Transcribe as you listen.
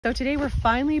So today we're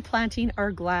finally planting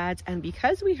our glads, and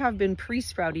because we have been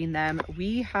pre-sprouting them,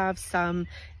 we have some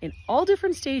in all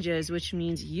different stages, which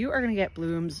means you are going to get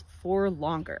blooms for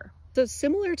longer. So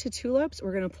similar to tulips,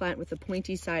 we're going to plant with the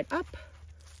pointy side up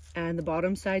and the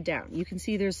bottom side down. You can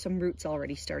see there's some roots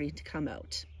already starting to come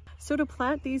out. So to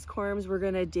plant these corms, we're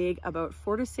going to dig about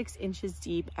 4 to 6 inches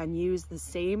deep and use the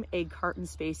same egg carton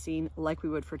spacing like we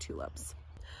would for tulips.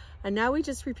 And now we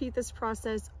just repeat this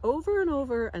process over and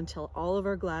over until all of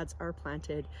our glads are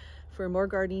planted. For more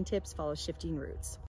gardening tips, follow Shifting Roots.